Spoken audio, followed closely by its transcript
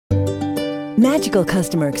Magical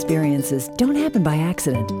customer experiences don't happen by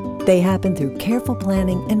accident. They happen through careful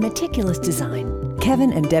planning and meticulous design.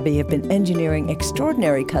 Kevin and Debbie have been engineering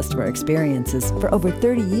extraordinary customer experiences for over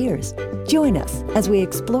 30 years. Join us as we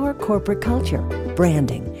explore corporate culture,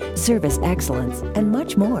 branding, service excellence, and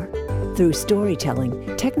much more. Through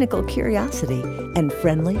storytelling, technical curiosity, and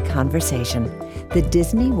friendly conversation, the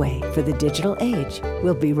Disney way for the digital age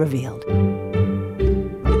will be revealed.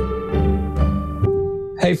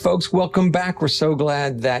 Hey folks, welcome back. We're so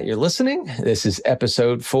glad that you're listening. This is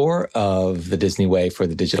episode 4 of The Disney Way for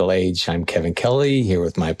the Digital Age. I'm Kevin Kelly, here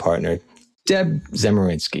with my partner, Deb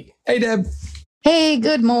Zemerinsky. Hey, Deb. Hey,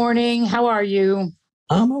 good morning. How are you?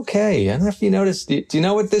 I'm okay. I don't know if you noticed. Do you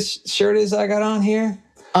know what this shirt is I got on here?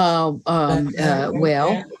 Battle. I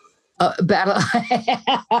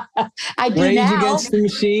do Rage now. Against the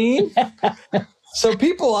Machine. So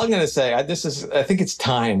people, I'm going to say, I think it's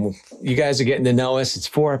time. You guys are getting to know us. It's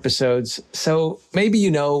 4 episodes. So maybe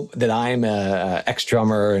you know that I'm a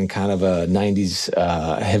ex-drummer and kind of a 90s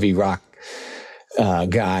heavy rock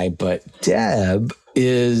guy. But Deb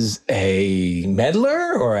is a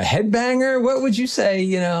meddler or a headbanger. What would you say,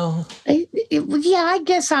 Yeah, I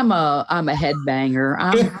guess I'm a headbanger.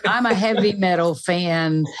 I'm a heavy metal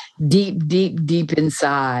fan deep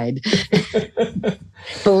inside.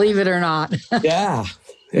 Believe it or not. Yeah.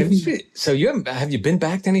 So have you been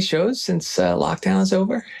back to any shows since lockdown is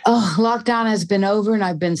over? Oh, lockdown has been over and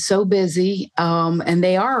I've been so busy. And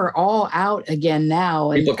they are all out again now.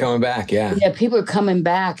 And people coming back, yeah. Yeah, people are coming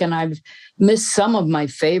back and I've missed some of my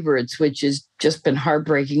favorites, which has just been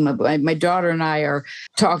heartbreaking. My daughter and I are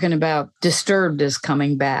talking about Disturbed is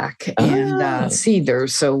coming back and Seether.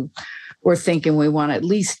 So we're thinking we want to at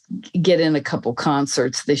least get in a couple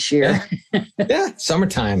concerts this year. Yeah,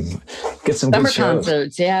 summertime. Get some Summer good shows.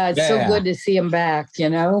 concerts. Yeah, it's so good to see them back,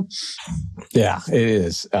 you know? Yeah, it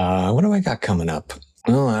is. What do I got coming up?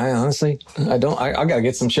 Well, I honestly don't. I got to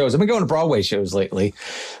get some shows. I've been going to Broadway shows lately.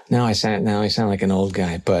 Now I sound like an old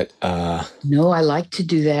guy, but no, I like to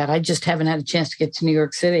do that. I just haven't had a chance to get to New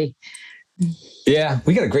York City. Yeah,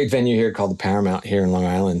 we got a great venue here called the Paramount here in Long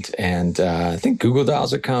Island, and I think Google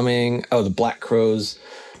Dolls are coming. Oh, the Black Crows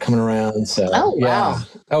coming around. So, wow! Yeah.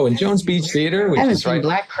 Oh, and Jones Beach Theater, which I haven't is seen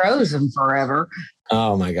Black Crows in forever.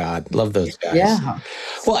 Oh my God, love those guys. Yeah.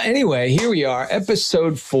 Well, anyway, here we are,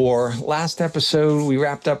 episode 4. Last episode, we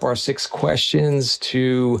wrapped up our 6 questions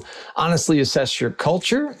to honestly assess your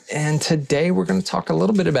culture, and today we're going to talk a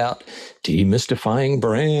little bit about demystifying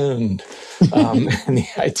brand, and the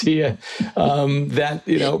idea that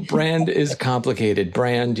brand is complicated.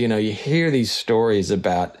 Brand, you hear these stories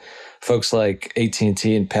about folks like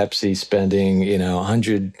AT&T and Pepsi spending,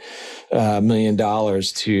 $100 million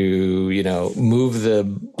to, move the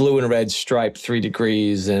blue and red stripe 3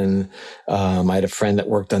 degrees. And I had a friend that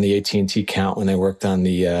worked on the AT&T count when they worked on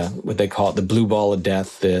the what they call it, the blue ball of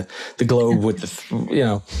death, the globe with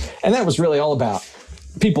the, and that was really all about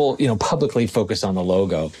people, publicly focus on the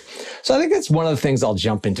logo. So I think that's one of the things I'll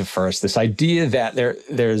jump into first, this idea that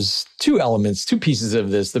there's 2 elements, 2 pieces of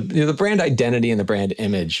this, the brand identity and the brand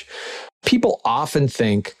image. People often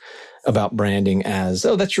think about branding as,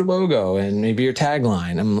 oh, that's your logo and maybe your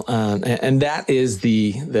tagline. And that is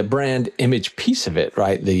the brand image piece of it,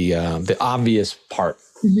 right? The obvious part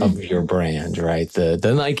of your brand, right?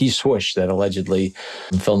 The Nike swoosh that allegedly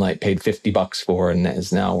Phil Knight paid $50 for and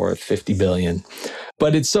is now worth $50 billion.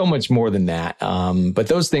 But it's so much more than that. But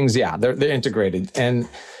those things, yeah, they're integrated. And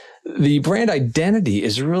the brand identity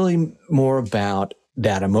is really more about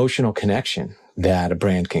that emotional connection that a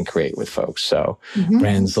brand can create with folks. So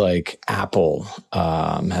brands like Apple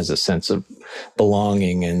has a sense of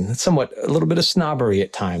belonging and somewhat a little bit of snobbery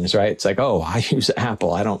at times, right? It's like, oh, I use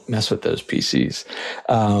Apple. I don't mess with those PCs.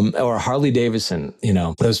 Or Harley Davidson,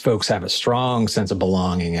 those folks have a strong sense of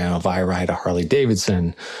belonging. If I ride a Harley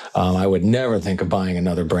Davidson, I would never think of buying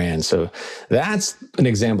another brand. So that's an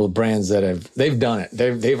example of brands that they've done it.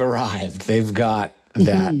 They've arrived. They've got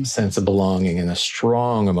that sense of belonging and a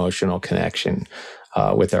strong emotional connection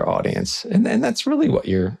with their audience. And that's really what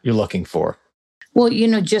you're looking for. Well,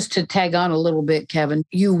 just to tag on a little bit, Kevin,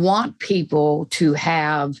 you want people to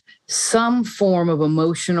have some form of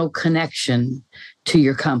emotional connection to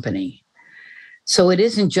your company. So it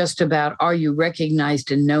isn't just about, are you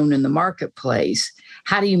recognized and known in the marketplace?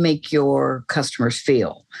 How do you make your customers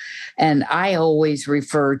feel? And I always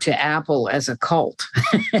refer to Apple as a cult.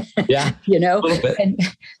 Yeah. You know, a little bit.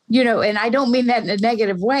 and I don't mean that in a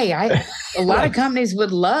negative way. A lot of companies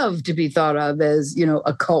would love to be thought of as,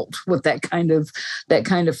 a cult with that kind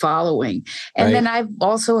of following. And then I've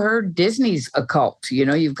also heard Disney's a cult.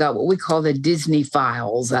 You've got what we call the Disney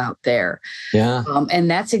files out there. Yeah. And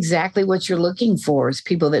that's exactly what you're looking for, is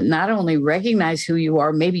people that not only recognize who you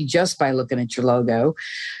are, maybe just by looking at your logo.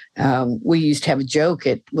 We used to have a joke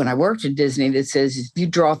when I worked at Disney that says, if you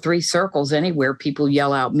draw 3 circles anywhere, people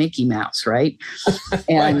yell out Mickey Mouse, right?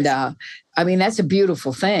 And that's a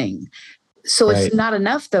beautiful thing. So it's not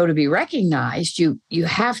enough, though, to be recognized. You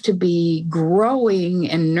have to be growing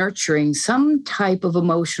and nurturing some type of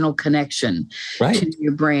emotional connection to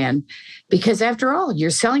your brand, because after all, you're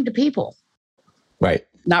selling to people,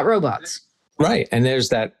 not robots. Right. And there's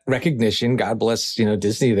that recognition. God bless,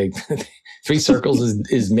 Disney. They 3 circles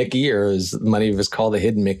is Mickey, or as many of us call the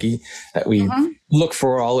hidden Mickey, that we look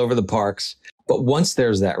for all over the parks. But once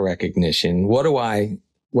there's that recognition, how do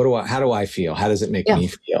I feel? How does it make me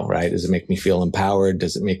feel? Right? Does it make me feel empowered?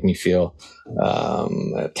 Does it make me feel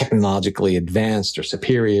technologically advanced or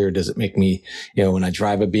superior? Does it make me, when I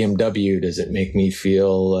drive a BMW, does it make me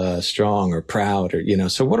feel strong or proud? Or,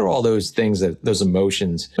 so what are all those things, those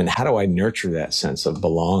emotions, and how do I nurture that sense of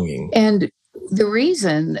belonging? And the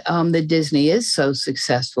reason that Disney is so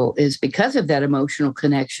successful is because of that emotional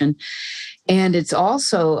connection. And it's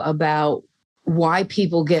also about why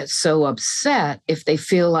people get so upset if they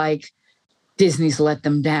feel like Disney's let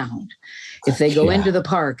them down. If they go into the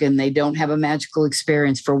park and they don't have a magical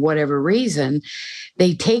experience for whatever reason,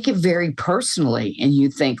 they take it very personally. And you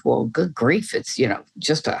think, well, good grief, it's,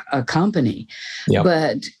 just a company. Yep.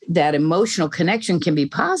 But that emotional connection can be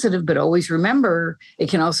positive, but always remember it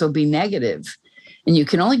can also be negative. And you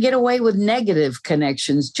can only get away with negative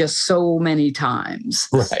connections just so many times.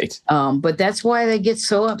 Right. But that's why they get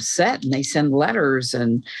so upset and they send letters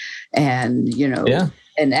and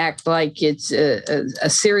act like it's a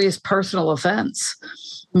serious personal offense.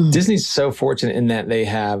 Disney's so fortunate in that they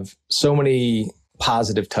have so many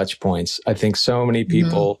positive touch points. I think so many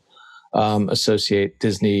people associate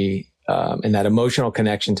Disney and that emotional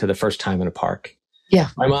connection to the first time in a park. Yeah.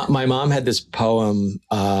 My mom had this poem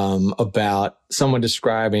about someone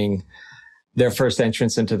describing their first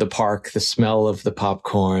entrance into the park, the smell of the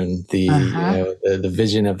popcorn, the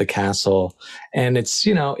vision of the castle. And it's,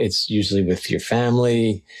 it's usually with your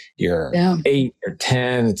family, you're 8 or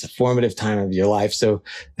 10. It's a formative time of your life. So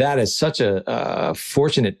that is such a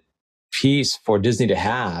fortunate piece for Disney to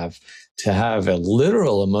have a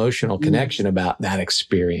literal emotional connection about that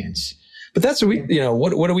experience. But that's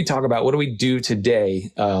what what do we talk about? What do we do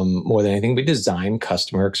today? More than anything, we design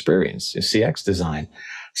customer experience, CX design.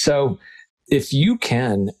 So if you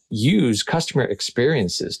can use customer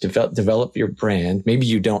experiences to develop your brand, maybe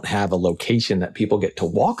you don't have a location that people get to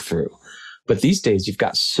walk through, but these days you've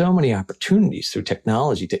got so many opportunities through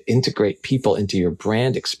technology to integrate people into your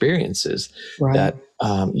brand experiences that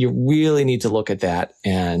you really need to look at that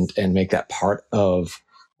and make that part of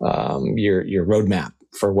your roadmap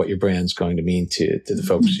for what your brand's going to mean to the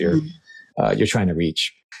folks you're trying to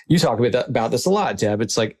reach. You talk about this a lot, Deb.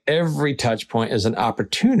 It's like every touch point is an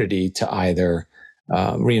opportunity to either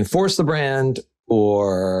reinforce the brand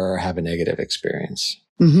or have a negative experience.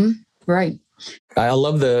 Right. I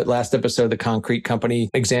love the last episode, the concrete company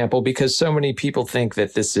example, because so many people think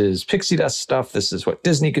that this is pixie dust stuff. This is what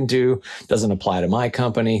Disney can do. Doesn't apply to my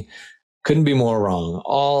company. Couldn't be more wrong.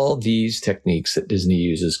 All these techniques that Disney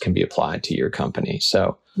uses can be applied to your company.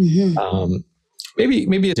 So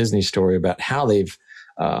maybe a Disney story about how they've,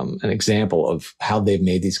 an example of how they've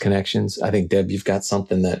made these connections. I think, Deb, you've got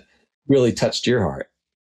something that really touched your heart.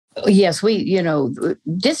 Yes,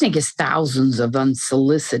 Disney gets thousands of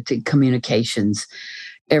unsolicited communications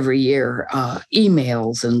every year,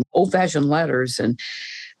 emails and old-fashioned letters. And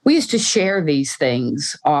we used to share these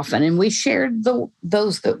things often, and we shared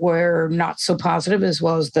those that were not so positive as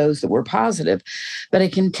well as those that were positive. But I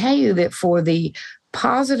can tell you that for the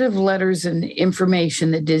positive letters and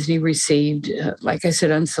information that Disney received, like I said,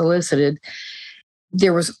 unsolicited,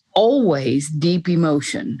 there was always deep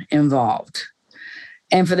emotion involved.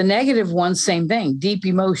 And for the negative ones, same thing, deep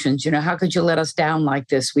emotions. How could you let us down like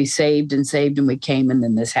this? We saved and we came and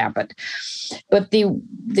then this happened. But the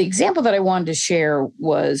example that I wanted to share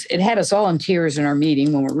was, it had us all in tears in our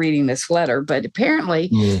meeting when we're reading this letter. But apparently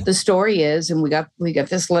the story is, and we got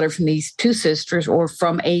this letter from these 2 sisters, or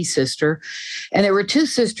from a sister. And there were 2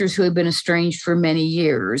 sisters who had been estranged for many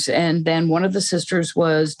years. And then one of the sisters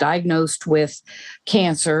was diagnosed with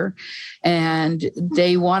cancer, and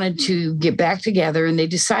they wanted to get back together, and they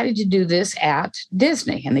decided to do this at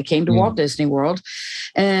Disney. And they came to Walt Disney World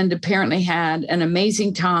and apparently had an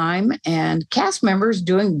amazing time. And cast members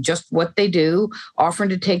doing just what they do, offering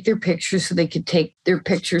to take their pictures so they could take their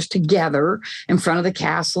pictures together in front of the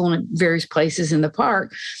castle and at various places in the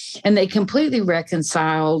park. And they completely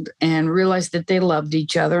reconciled and realized that they loved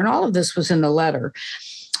each other. And all of this was in the letter.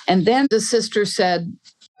 And then the sister said,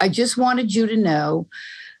 I just wanted you to know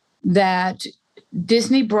that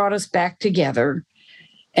Disney brought us back together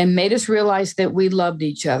and made us realize that we loved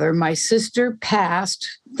each other. My sister passed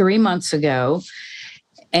 3 months ago,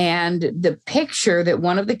 and the picture that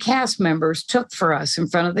one of the cast members took for us in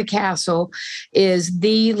front of the castle is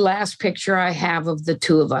the last picture I have of the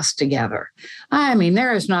two of us together. I mean,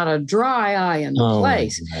 there is not a dry eye in the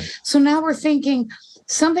place. So now we're thinking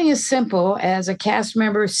something as simple as a cast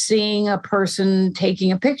member seeing a person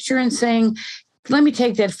taking a picture and saying, let me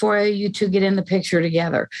take that for you, you two get in the picture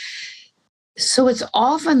together. So it's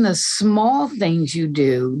often the small things you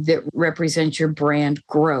do that represent your brand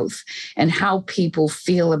growth and how people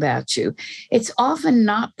feel about you. It's often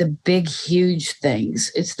not the big, huge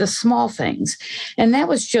things. It's the small things. And that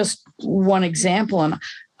was just one example. And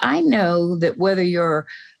I know that whether you're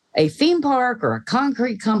a theme park or a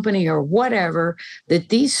concrete company or whatever, that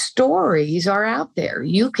these stories are out there.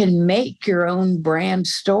 You can make your own brand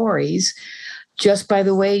stories just by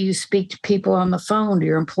the way you speak to people on the phone. Do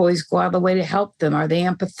your employees go out of the way to help them? Are they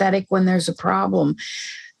empathetic when there's a problem?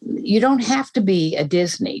 You don't have to be a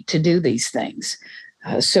Disney to do these things.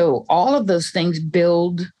 So all of those things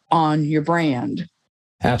build on your brand.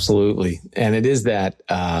 Absolutely. And it is that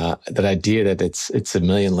idea that it's a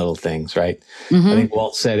million little things, right? I think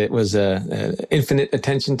Walt said it was infinite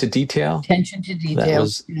attention to detail. Attention to detail. That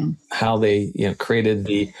was how they created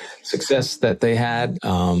the success that they had.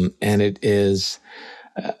 And it is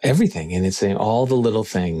everything. And it's saying all the little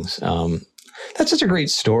things. That's such a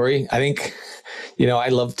great story. I think, I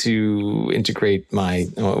love to integrate my,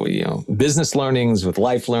 business learnings with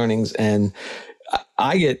life learnings. And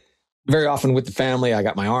I get very often with the family, I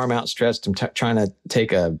got my arm outstretched. I'm trying to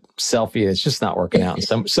take a selfie. It's just not working out.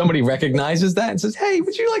 And somebody recognizes that and says, hey,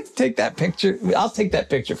 would you like to take that picture? I'll take that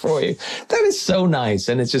picture for you. That is so nice.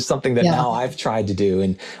 And it's just something that now I've tried to do.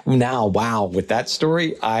 And now, wow, with that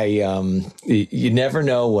story, you never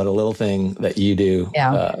know what a little thing that you do,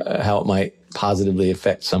 how it might positively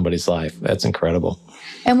affect somebody's life. That's incredible.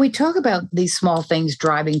 And we talk about these small things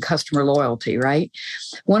driving customer loyalty, right?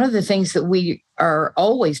 One of the things that we are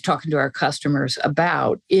always talking to our customers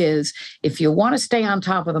about is if you want to stay on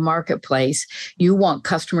top of the marketplace, you want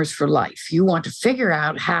customers for life. You want to figure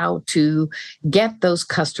out how to get those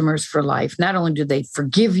customers for life. Not only do they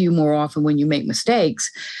forgive you more often when you make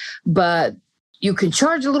mistakes, but you can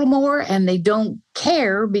charge a little more and they don't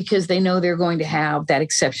care because they know they're going to have that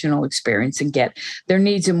exceptional experience and get their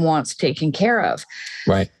needs and wants taken care of.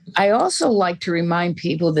 Right. I also like to remind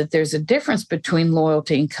people that there's a difference between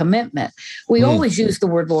loyalty and commitment. We always use the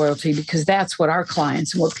word loyalty because that's what our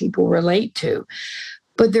clients and what people relate to.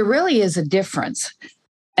 But there really is a difference.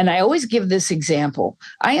 And I always give this example.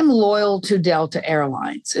 I am loyal to Delta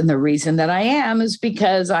Airlines. And the reason that I am is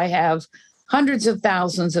because I have hundreds of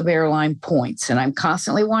thousands of airline points. And I'm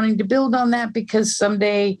constantly wanting to build on that because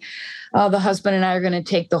someday the husband and I are going to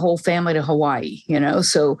take the whole family to Hawaii,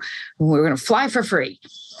 so we're going to fly for free.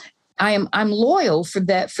 I'm loyal for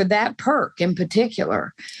that perk in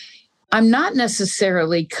particular. I'm not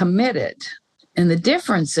necessarily committed. And the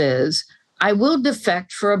difference is I will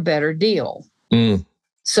defect for a better deal.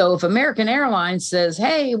 So if American Airlines says,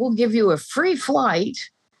 hey, we'll give you a free flight,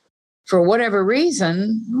 for whatever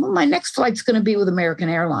reason, my next flight's going to be with American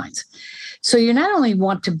Airlines. So you not only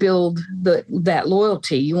want to build that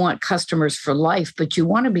loyalty, you want customers for life, but you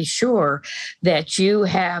want to be sure that you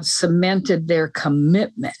have cemented their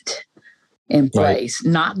commitment in place,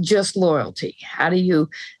 not just loyalty. How do you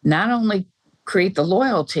not only create the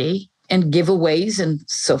loyalty, and giveaways and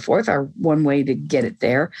so forth are one way to get it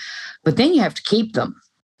there, but then you have to keep them.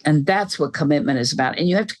 And that's what commitment is about. And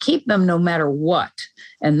you have to keep them no matter what.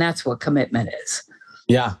 And that's what commitment is.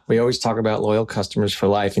 Yeah. We always talk about loyal customers for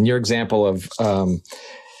life. And your example of,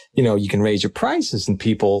 you can raise your prices and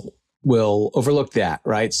people will overlook that,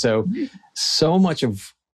 right? So much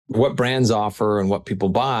of what brands offer and what people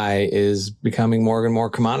buy is becoming more and more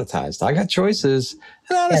commoditized. I got choices.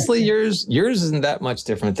 And honestly, yours isn't that much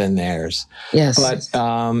different than theirs. Yes. But,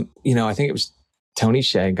 I think it was Tony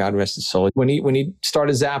Hsieh, God rest his soul. When he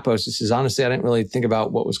started Zappos, he says, honestly, I didn't really think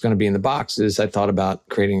about what was going to be in the boxes. I thought about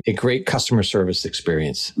creating a great customer service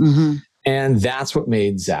experience. And that's what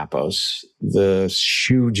made Zappos the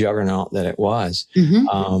shoe juggernaut that it was.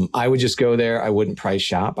 I would just go there. I wouldn't price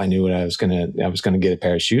shop. I knew what I was going to get a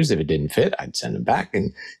pair of shoes. If it didn't fit, I'd send them back,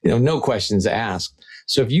 and, no questions asked.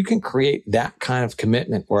 So if you can create that kind of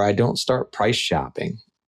commitment where I don't start price shopping,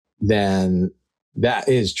 then that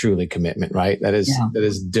is truly commitment, right? That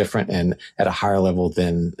is different and at a higher level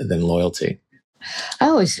than loyalty. I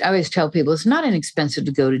always tell people it's not inexpensive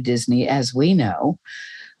to go to Disney, as we know,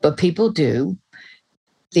 but people do.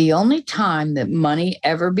 The only time that money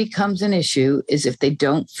ever becomes an issue is if they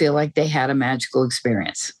don't feel like they had a magical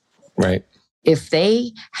experience. Right. If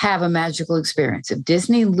they have a magical experience, if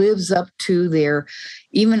Disney lives up to their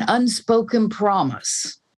even unspoken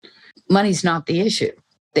promise, money's not the issue.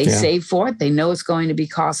 They save for it. They know it's going to be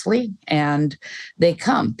costly, and they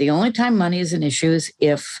come. The only time money is an issue is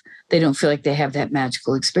if they don't feel like they have that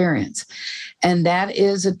magical experience. And that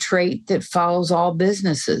is a trait that follows all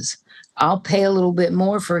businesses. I'll pay a little bit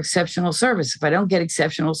more for exceptional service. If I don't get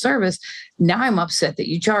exceptional service, now I'm upset that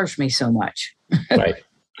you charged me so much. Right.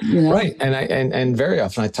 Right. And very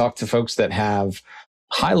often I talk to folks that have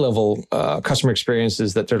high level customer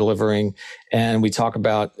experiences that they're delivering. And we talk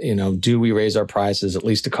about, do we raise our prices, at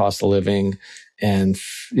least the cost of living? And,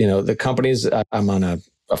 the companies, I'm on a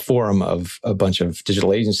forum of a bunch of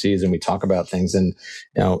digital agencies, and we talk about things, and,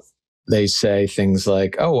 they say things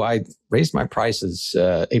like, "Oh, I raised my prices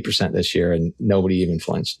 8% this year," and nobody even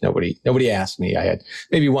flinched. Nobody asked me. I had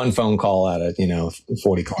maybe one phone call out of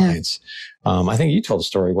 40 clients. I think you told a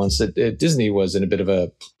story once that Disney was in a bit of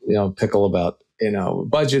a pickle about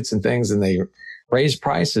budgets and things, and they raised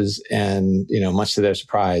prices, and much to their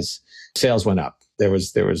surprise, sales went up. There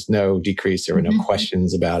was no decrease. There were no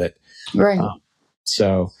questions about it. Right.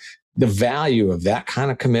 So the value of that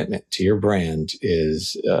kind of commitment to your brand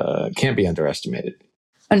is can't be underestimated.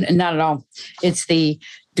 Not at all. It's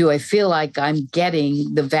do I feel like I'm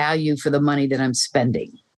getting the value for the money that I'm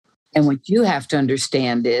spending? And what you have to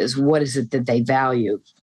understand is, what is it that they value?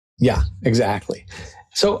 Yeah, exactly.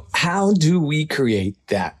 So how do we create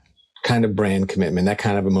that kind of brand commitment, that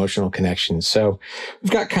kind of emotional connection? So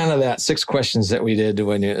we've got kind of that 6 questions that we did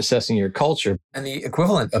when you're assessing your culture. And the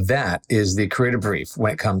equivalent of that is the creative brief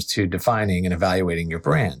when it comes to defining and evaluating your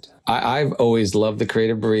brand. I've always loved the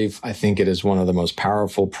creative brief. I think it is one of the most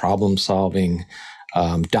powerful problem-solving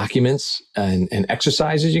documents and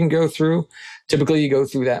exercises you can go through. Typically, you go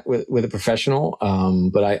through that with a professional,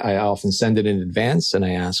 but I often send it in advance, and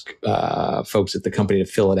I ask folks at the company to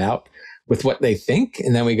fill it out with what they think,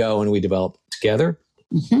 and then we go and we develop together.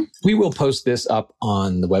 We will post this up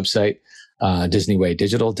on the website,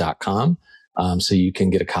 DisneyWayDigital.com, so you can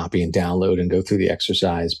get a copy and download and go through the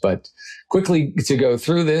exercise. But quickly to go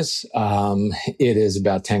through this, it is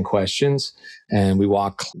about 10 questions, and we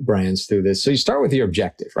walk brands through this. So you start with your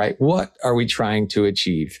objective, right? What are we trying to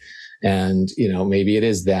achieve? And, maybe it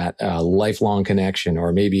is that lifelong connection,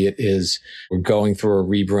 or maybe it is we're going through a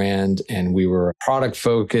rebrand and we were product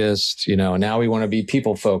focused, now we want to be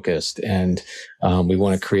people focused, and we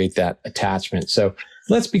want to create that attachment. So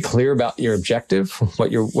let's be clear about your objective, what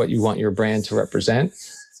you want your brand to represent.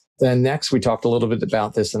 Then next, we talked a little bit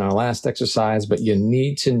about this in our last exercise, but you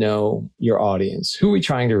need to know your audience. Who are we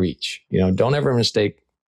trying to reach? Don't ever mistake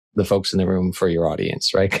the folks in the room for your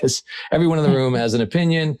audience, right? Because everyone in the room has an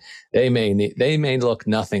opinion. They may look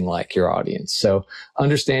nothing like your audience. So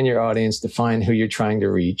understand your audience, define who you're trying to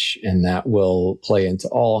reach, and that will play into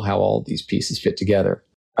how all these pieces fit together,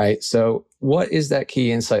 right? So what is that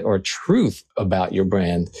key insight or truth about your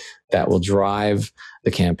brand that will drive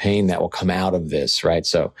the campaign that will come out of this, right?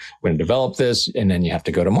 So we're going to develop this, and then you have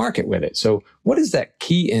to go to market with it. So what is that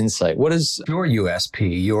key insight? What is your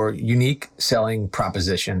USP, your unique selling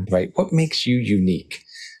proposition, right? What makes you unique?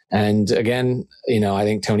 And again, I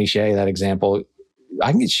think Tony Hsieh, that example,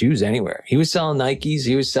 I can get shoes anywhere. He was selling Nikes.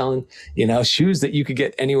 He was selling, shoes that you could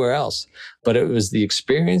get anywhere else. But it was the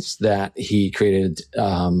experience that he created,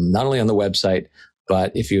 not only on the website,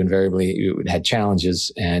 but if you had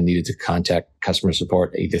challenges and needed to contact customer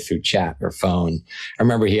support, either through chat or phone. I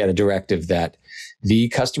remember he had a directive that the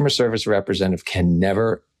customer service representative can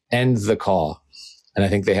never end the call. And I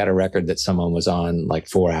think they had a record that someone was on like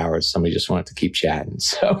 4 hours. Somebody just wanted to keep chatting.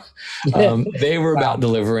 So they were about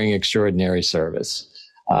delivering extraordinary service.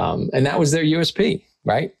 And that was their USP,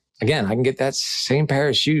 right? Again, I can get that same pair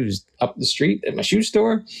of shoes up the street at my shoe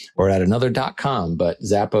store or at another .com, but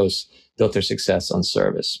Zappos built their success on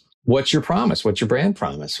service. What's your promise? What's your brand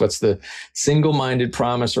promise? What's the single-minded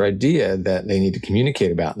promise or idea that they need to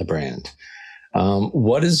communicate about in the brand?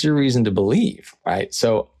 What is your reason to believe, right?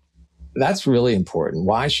 So that's really important.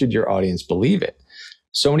 Why should your audience believe it?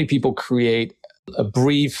 So many people create a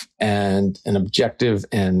brief and an objective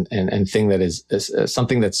and thing that is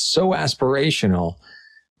something that's so aspirational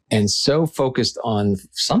and so focused on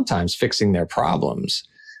sometimes fixing their problems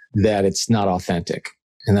that it's not authentic.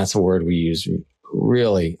 And that's a word we use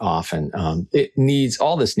really often.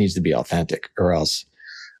 All this needs to be authentic, or else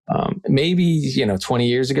maybe 20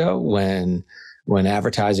 years ago when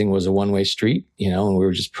advertising was a one-way street, and we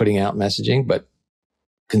were just putting out messaging, but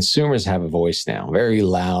consumers have a voice now, very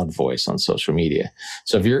loud voice on social media.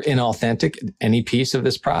 So if you're inauthentic, any piece of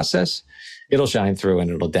this process, it'll shine through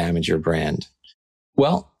and it'll damage your brand.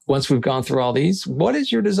 Well, once we've gone through all these, what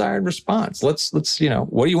is your desired response? Let's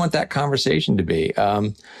what do you want that conversation to be?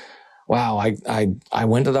 Wow, I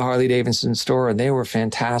went to the Harley Davidson store and they were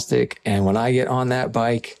fantastic. And when I get on that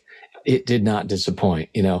bike, it did not disappoint.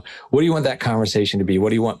 What do you want that conversation to be? What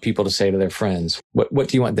do you want people to say to their friends? What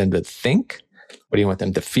do you want them to think? What do you want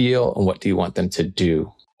them to feel? And what do you want them to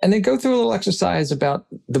do? And then go through a little exercise about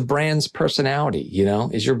the brand's personality.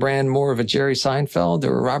 Is your brand more of a Jerry Seinfeld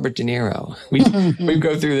or a Robert De Niro? We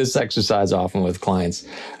go through this exercise often with clients.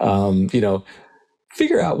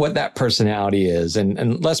 Figure out what that personality is,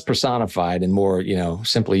 and less personified and more,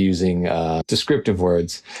 simply using descriptive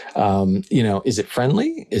words. Is it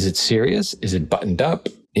friendly? Is it serious? Is it buttoned up?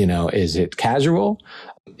 Is it casual?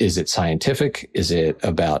 Is it scientific? Is it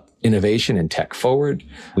about innovation and tech forward?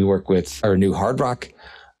 We work with our new Hard Rock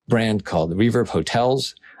brand called Reverb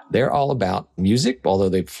Hotels. They're all about music, although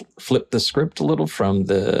they've flipped the script a little from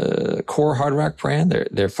the core Hard Rock brand.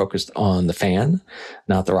 They're focused on the fan,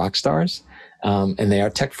 not the rock stars. And they are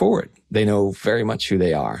tech forward. They know very much who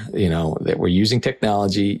they are, that we're using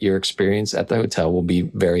technology. Your experience at the hotel will be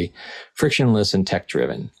very frictionless and tech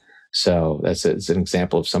driven. So it's an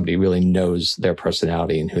example of somebody who really knows their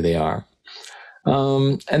personality and who they are.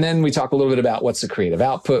 And then we talk a little bit about what's the creative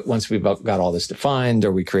output. Once we've got all this defined,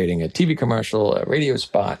 are we creating a TV commercial, a radio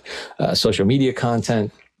spot, social media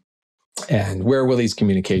content? And where will these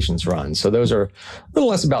communications run? So those are a little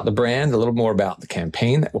less about the brand, a little more about the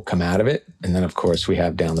campaign that will come out of it. And then, of course, we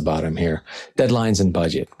have down the bottom here, deadlines and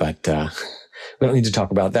budget. But we don't need to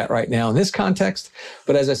talk about that right now in this context.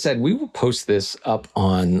 But as I said, we will post this up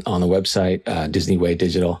on the website, Disney Way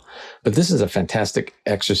Digital. But this is a fantastic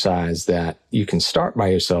exercise that you can start by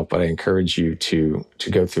yourself, but I encourage you to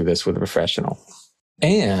go through this with a professional.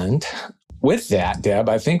 And with that, Deb,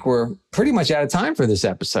 I think we're pretty much out of time for this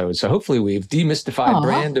episode. So hopefully we've demystified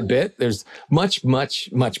brand a bit. There's much,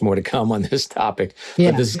 much, much more to come on this topic. Yeah.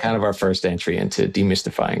 But this is kind of our first entry into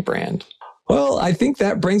demystifying brand. Well, I think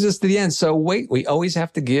that brings us to the end. So wait, we always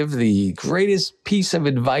have to give the greatest piece of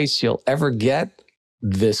advice you'll ever get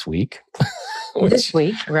this week. This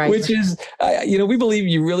week, right. Which is, we believe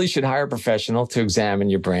you really should hire a professional to examine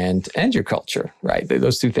your brand and your culture, right?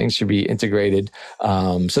 Those two things should be integrated.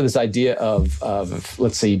 So this idea of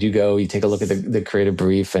let's say you take a look at the creative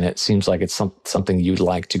brief, and it seems like it's something you'd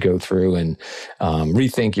like to go through and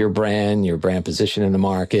rethink your brand position in the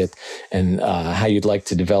market, and how you'd like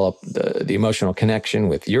to develop the emotional connection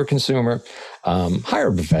with your consumer. Hire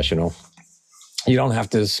a professional. You don't have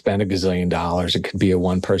to spend $1 gazillion. It could be a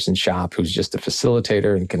one-person shop who's just a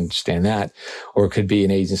facilitator and can understand that. Or it could be an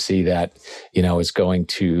agency that, is going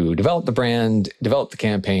to develop the brand, develop the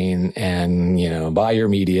campaign, and, buy your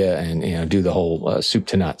media and, do the whole soup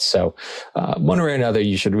to nuts. So one way or another,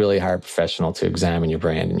 you should really hire a professional to examine your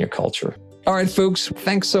brand and your culture. All right, folks,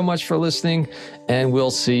 thanks so much for listening, and we'll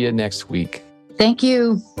see you next week. Thank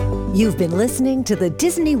you. You've been listening to The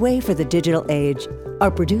Disney Way for the Digital Age. Our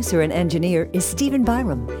producer and engineer is Stephen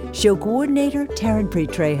Byram, show coordinator Taranpreet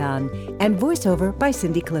Trehan, and voiceover by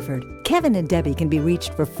Cindy Clifford. Kevin and Debbie can be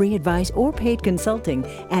reached for free advice or paid consulting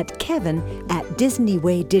at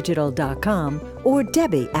kevin@disneywaydigital.com or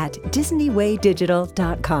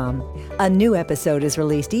debbie@disneywaydigital.com. A new episode is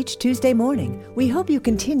released each Tuesday morning. We hope you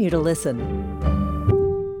continue to listen.